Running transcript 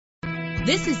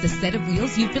This is the set of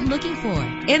wheels you've been looking for.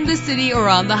 In the city or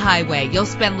on the highway, you'll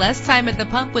spend less time at the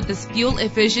pump with this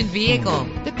fuel-efficient vehicle.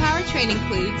 The powertrain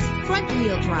includes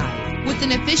front-wheel drive with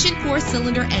an efficient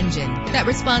 4-cylinder engine that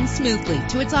responds smoothly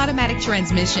to its automatic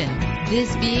transmission.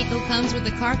 This vehicle comes with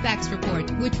a Carfax report,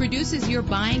 which reduces your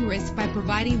buying risk by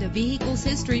providing the vehicle's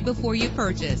history before you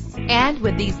purchase. And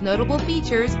with these notable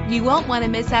features, you won't want to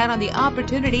miss out on the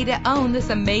opportunity to own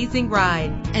this amazing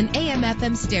ride. An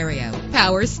AM/FM stereo,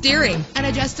 power steering, an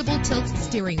adjustable tilt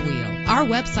steering wheel. Our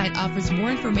website offers more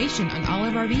information on all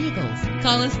of our vehicles.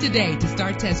 Call us today to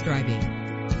start test driving.